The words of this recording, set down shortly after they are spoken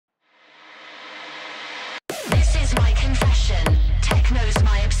confession. Techno's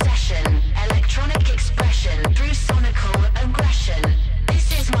my obsession. Electronic expression through sonical aggression.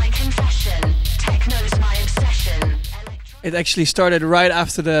 This is my confession. Techno's my obsession. It actually started right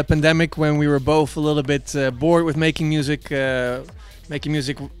after the pandemic when we were both a little bit bored with making music that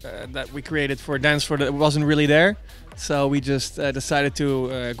we created for a dance floor that wasn't really there. So we just decided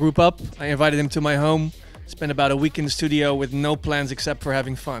to group up. I invited him to my home, spent about a week in the studio with no plans except for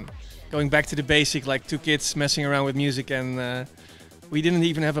having fun. Going back to the basic, like two kids messing around with music, and we didn't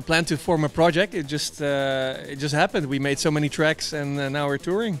even have a plan to form a project. It just happened. We made so many tracks, and now we're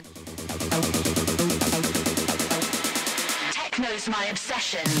touring. Techno's my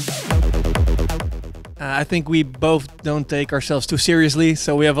obsession. I think we both don't take ourselves too seriously,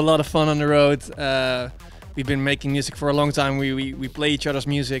 so we have a lot of fun on the road. We've been making music for a long time. We play each other's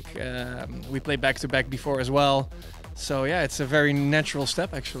music. We play back to back before as well. So yeah, it's a very natural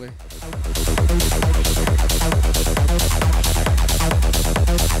step actually.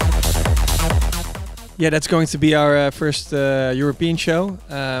 Yeah, that's going to be our first European show.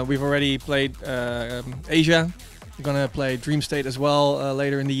 We've already played Asia. We're gonna play Dream State as well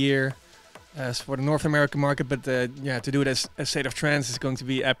later in the year for the North American market. But yeah, to do it as State of Trance is going to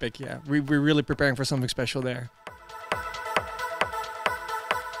be epic. Yeah, we're really preparing for something special there.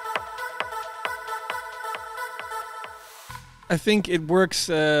 I think it works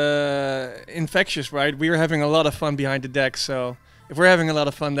infectious, right? We are having a lot of fun behind the deck, so if we're having a lot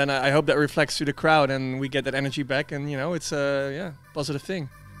of fun, then I hope that reflects to the crowd and we get that energy back, and you know, it's a yeah, positive thing.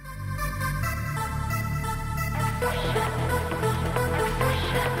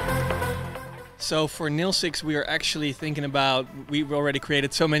 So for Nil 6, we are actually thinking about, we've already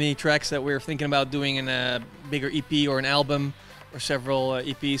created so many tracks that we're thinking about doing in a bigger EP or an album or several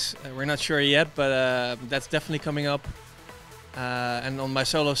EPs. We're not sure yet, but that's definitely coming up. And on my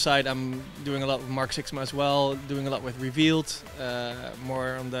solo side, I'm doing a lot with Mark Sixma as well, doing a lot with Revealed,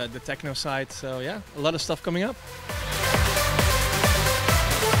 more on the techno side. So yeah, a lot of stuff coming up.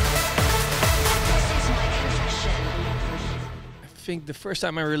 I think the first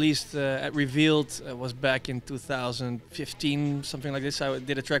time I released at Revealed was back in 2015, something like this. I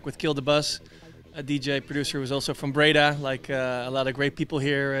did a track with Kill the Buzz, a DJ producer who was also from Breda, like a lot of great people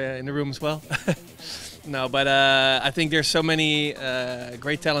here in the room as well. No, but I think there's so many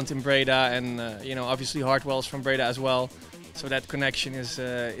great talent in Breda, and you know, obviously Hardwell is from Breda as well, so that connection is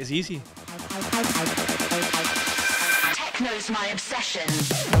easy. Techno's my obsession.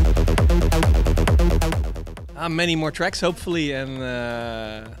 Many more tracks, hopefully, and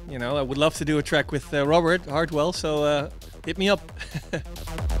you know, I would love to do a track with Robert Hardwell, so hit me up.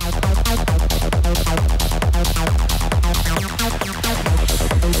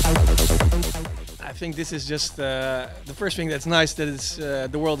 I think this is just the first thing that's nice, that it's,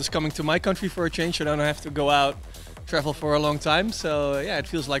 the world is coming to my country for a change, so I don't have to go out, travel for a long time. So yeah, it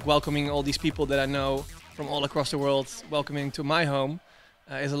feels like welcoming all these people that I know from all across the world, welcoming to my home.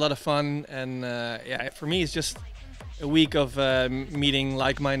 Is a lot of fun, and yeah, for me it's just a week of meeting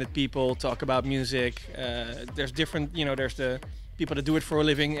like-minded people, talk about music. There's different, you know, there's the people that do it for a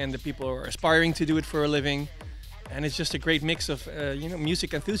living and the people who are aspiring to do it for a living, and it's just a great mix of you know,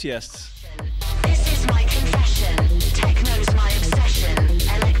 music enthusiasts. This is my confession. Techno's my obsession.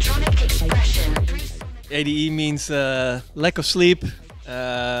 Electronic expression. ADE means lack of sleep.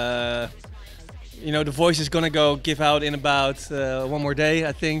 You know, the voice is gonna go give out in about one more day,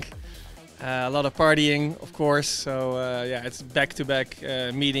 I think. A lot of partying, of course. So yeah, it's back-to-back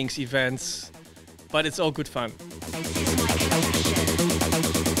meetings, events, but it's all good fun.